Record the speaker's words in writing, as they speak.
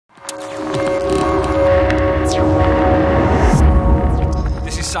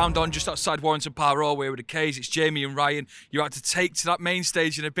SoundON just outside Warrington Parr Hall, with the K's. It's Jamie and Ryan. You're out to take to that main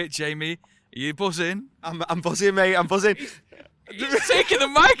stage in a bit, Jamie. Are you buzzing? I'm buzzing, mate. I'm buzzing. He's taking the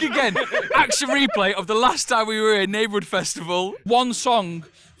mic again. Action replay of the last time we were in Neighbourhood Festival. One song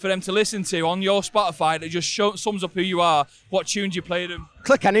for them to listen to on your Spotify that just sums up who you are. What tunes you play them?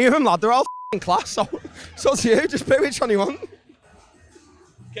 Click any of them, lad. They're all in class, so it's you. Just pick which one you want.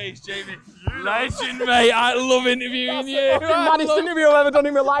 Okay, it's Jamie. Legend, mate. I love interviewing you. Maddest interview I've ever done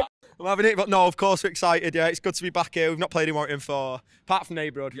in my life. I'm having it, but no, of course we're excited. Yeah, it's good to be back here. We've not played in Warrington for, apart from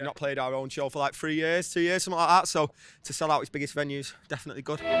Neighbourhood, we've not played our own show for like 3 years, 2 years, something like that. So to sell out its biggest venues, definitely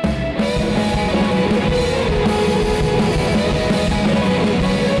good.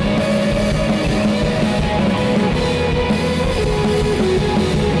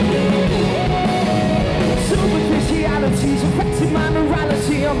 Superficiality's affected my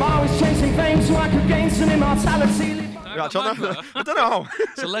morality. I'm always chasing fame so I could gain some immortality. I don't know.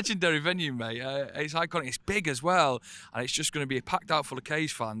 It's a legendary venue, mate. It's iconic. It's big as well, and it's just going to be packed out full of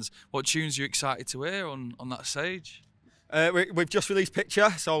K's fans. What tunes are you excited to hear on that stage? We've just released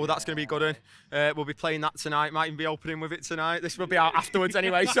Picture, so that's going to be good. We'll be playing that tonight. Might even be opening with it tonight. This will be out afterwards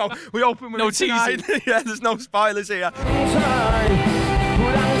anyway, so we open with it tonight. Yeah, there's no spoilers here.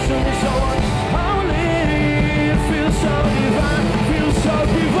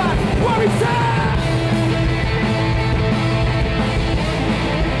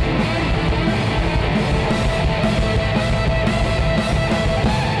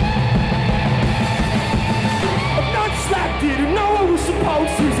 Didn't know I was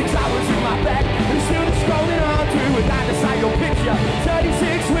supposed to. 6 hours in my bed and still just scrolling on through a dinosaur picture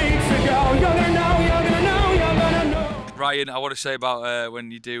 36 weeks ago. You're gonna know, you're gonna know, you're gonna know. Ryan, I want to say about when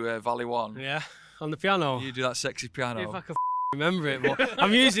you do Valley One. Yeah, on the piano. You do that sexy piano. If I can remember it, but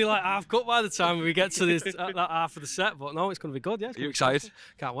I'm usually like half cut by the time we get to this that half of the set. But no, it's gonna be good. Yeah. Are you excited?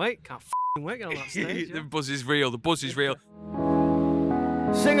 Can't wait. Can't wait get on that stage. The buzz is real. The buzz is real.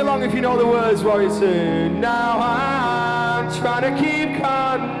 Sing along if you know the words, Warrington. Now I'm trying to keep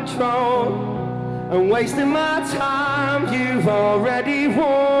control and wasting my time. You've already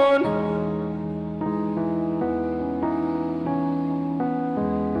won.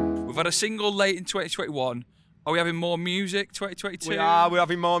 We've had a single late in 2021. Are we having more music 2022? We are. We're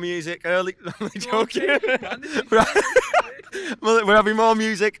having more music early. I'm joking. We're having more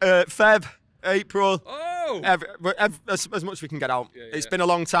music. Feb, April. Oh. As much as we can get out. Yeah. It's been a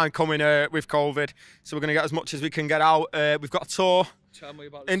long time coming with COVID, so we're going to get as much as we can get out. We've got a tour,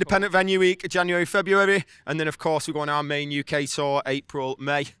 independent venue week, January, February, and then of course we're going on our main UK tour, April,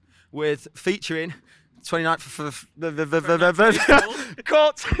 May, with featuring 29th of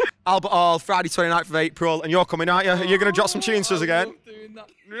Cut. Albert Hall, Friday 29th of April, and you're coming, aren't you? You're going to drop some tunes to us again?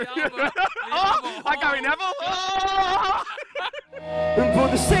 Oh, I Gary Neville! Oh!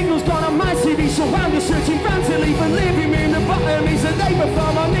 But the single's gone on my CD, so I'm just searching frantically for living in the bottom. Is a they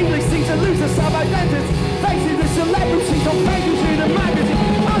perform on English things and lose their self-identity. Facing the celebrities on pages in the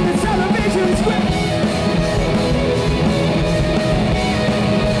magazine, on the television script.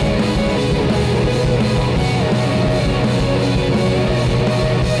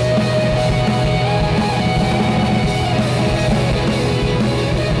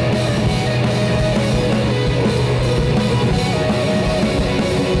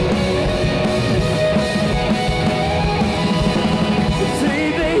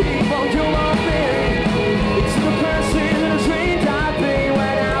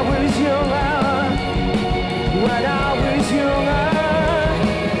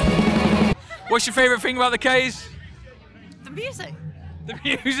 What's your favourite thing about the K's? The music. The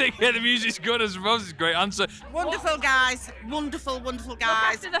music, yeah, the music's good, I suppose. It's a great answer. Wonderful guys, wonderful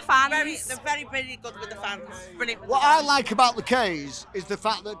guys. The fans. They're very good with the fans. Brilliant. What I like about the K's is the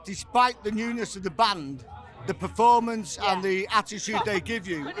fact that despite the newness of the band, the performance and the attitude they give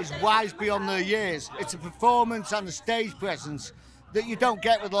you is wise beyond their years. It's a performance and a stage presence that you don't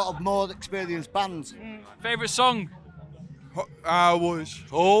get with a lot of more experienced bands. Favourite song? I was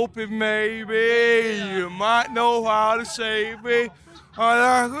hoping maybe you might know how to save me.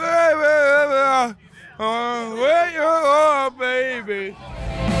 Where you are, baby.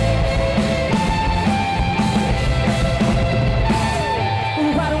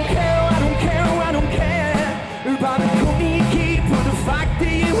 I don't care about the company you keep or the fact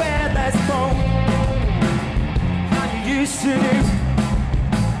that you wear less phone than you used to do.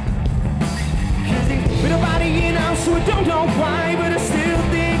 Nobody in house, so I don't know why, but I still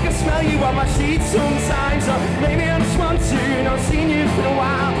think I smell you on my sheets sometimes. Or maybe I just want to, not seen you for a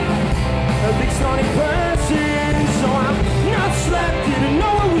while. A big stony person, so I'm not slept. Didn't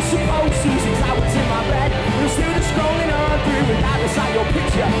know I was supposed to, 6 hours in my bed. I'm still just scrolling on through without was at your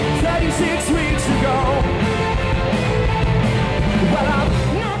picture 36 weeks ago. Well, I'm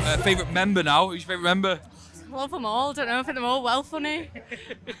not Favourite member now? Who's your favourite member? Love them all. Don't know. I think they're all well funny.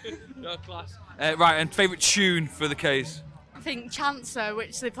 No class. Right, and favourite tune for the K's? I think Chancer,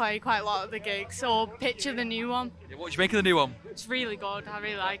 which they play quite a lot at the gigs, or Picture, the new one. Yeah, what do you make of the new one? It's really good. I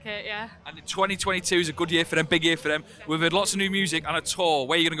really like it. Yeah. And 2022 is a good year for them, big year for them. We've had lots of new music and a tour.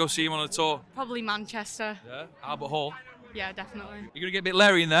 Where are you going to go see them on a tour? Probably Manchester. Yeah, Albert Hall. Yeah, definitely. You're going to get a bit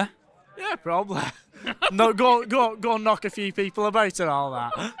Larry in there? Yeah, probably. No, go and knock a few people about and all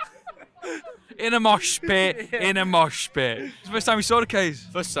that. In a mosh pit, in a mosh pit. It's the first time we saw the K's.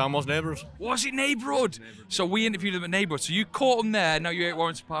 First time was Neighbourhood. Was it Neighbourhood? So we interviewed them at Neighbourhood. So you caught them there, now you're at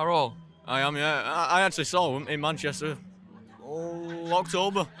Warrington Parr Hall. I am, yeah. I actually saw them in Manchester.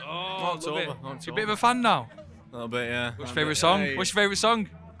 October. Oh, October. So you're a bit of a fan now? A little bit, yeah. What's your favourite song? Hey. What's your favourite song?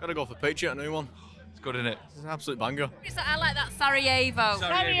 Gotta go for Picture, a new one. It's good, isn't it? It's an absolute banger. I like that Sarajevo.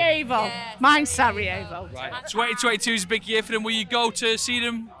 Sarajevo. Yeah. Mine's Sarajevo. Right. 2022 is a big year for them. Will you go to see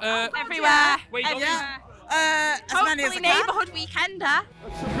them? Everywhere. Where you going? As many as I Hopefully can. neighbourhood weekender.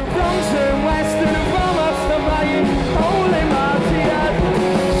 Bronx and Western and from us the buying holy Marty at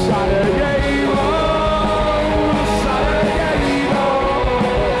Sarajevo, Sarajevo.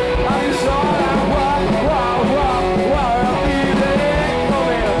 I saw that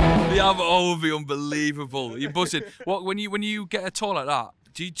The Albert Hall will be unbelievable. You're buzzing. What when you get a tour like that?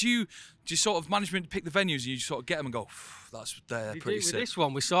 Do you sort of management pick the venues and you sort of get them and go? They're pretty With sick. this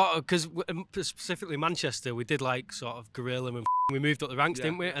one, we sort of, because specifically Manchester, we did like sort of guerrilla and we moved up the ranks,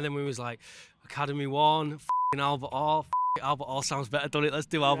 didn't we? And then we was like Academy 1, Albert Hall. Albert Hall sounds better, doesn't it? Let's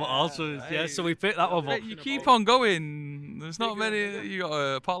do Albert Hall. So so we picked that one up. You keep on going. There's not many. You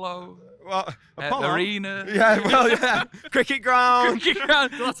got Apollo. Well, Apollo. Arena. Yeah, well, yeah. Cricket ground. Cricket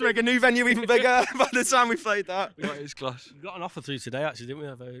ground. We'll have to make a new venue even bigger by the time we played that. Right, it's class. We got an offer through today, actually, didn't we?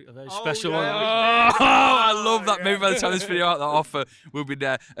 A very special one. Oh, I love that. Maybe by the time this video out, that offer will be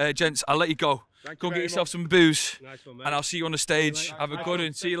there. Gents, I'll let you go. Go get yourself some booze. Nice one, mate. And I'll see you on the stage. Have a good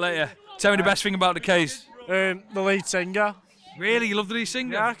one. See you later. Tell me the best thing about the K's. The lead singer. Really? You love the lead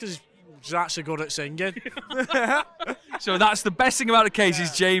singer? Yeah, because he's actually good at singing. So that's the best thing about the K's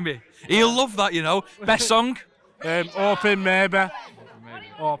is Jamie. He'll love that, you know. Best song? Open Maybe.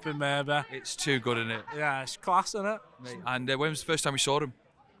 Open Maybe. It's too good, isn't it? Yeah, it's class, isn't it? And when was the first time we saw them?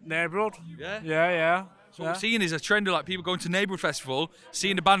 Neighbourhood. Yeah? Yeah. So what we're seeing is a trend of like people going to Neighbourhood Festival,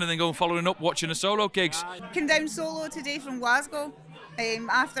 seeing the band and then going following up, watching the solo gigs. Came down solo today from Glasgow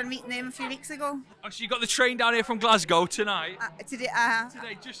after meeting them a few weeks ago. Oh, so you got the train down here from Glasgow tonight? Today,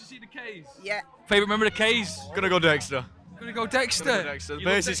 Today, just to see the K's? yeah. Favourite member of the K's? Gonna go Dexter. Gonna go Dexter. Dexter. The You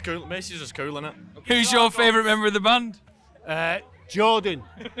love bass is cool. Bass is just cool, isn't it? Who's your favourite member of the band? Jordan.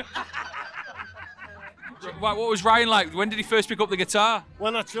 What was Ryan like? When did he first pick up the guitar?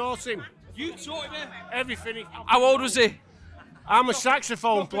 When I taught him You taught him. everything. How old was he? I'm a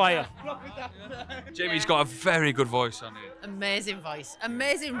saxophone player. Jamie's got a very good voice, hasn't he? Amazing voice.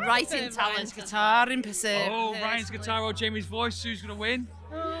 Amazing writing talent. Guitar in Pursuit. Oh, Ryan's guitar or Jamie's voice. Who's gonna win?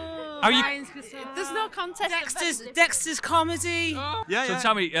 Ryan's guitar. There's no contest. Dexter's comedy. Yeah, So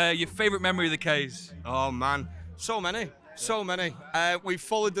tell me, your favourite memory of the K's? Oh man, so many. We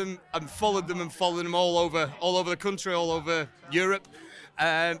followed them and followed them and followed them all over the country, all over Europe.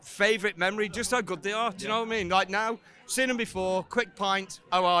 Favourite memory, just how good they are. Do you know what I mean? Like now, seen them before. Quick pint.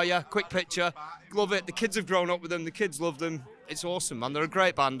 How are you? Quick picture. Love it. The kids have grown up with them. The kids love them. It's awesome, man. They're a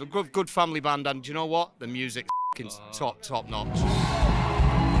great band, a good family band, and do you know what? The music's top notch.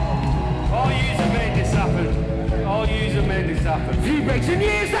 All yous have made this happen. All yous have made this happen. Few breaks and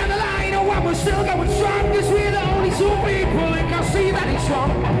years down the line, oh, and we're still going strong. Cause we're the only two people who can see that it's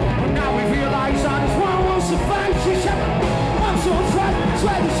wrong. But now we realise that this one will suffice. We shall once or twice,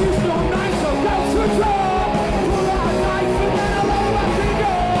 swear the shoes don't nice, so go to a draw. Pull out a knife and then I'll know where to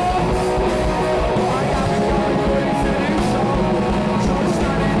go. I haven't got a place to do so. So I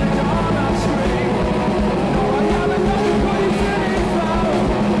stand in the door and I'll scream. No, I haven't got a place to do so.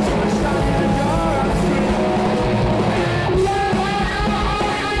 So I stand in the door and I'll scream.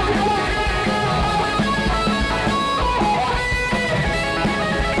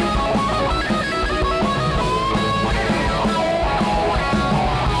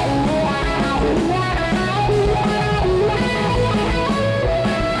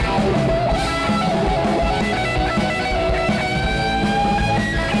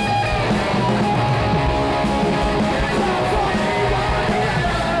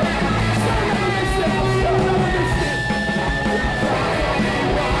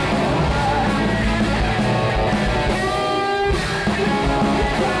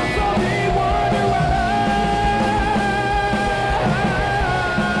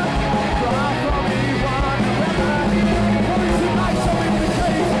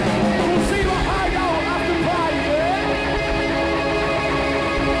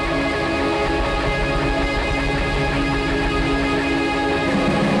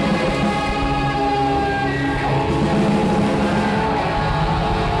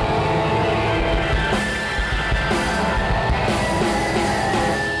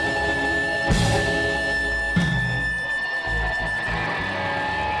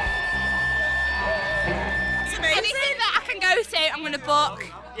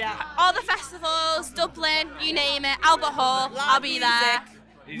 All the festivals, Dublin, you name it, Albert Hall, I'll be there.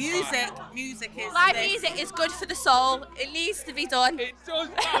 Music is Live music is good for the soul. It needs to be done. It does.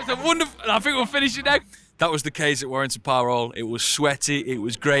 That was a wonderful. I think we'll finish it now. That was the K's at Warrington Parr Hall. It was sweaty, it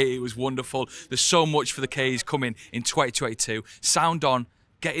was great, it was wonderful. There's so much for the K's coming in 2022. Sound on,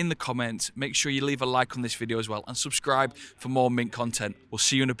 get in the comments, make sure you leave a like on this video as well, and subscribe for more Mint content. We'll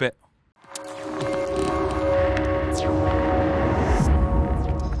see you in a bit.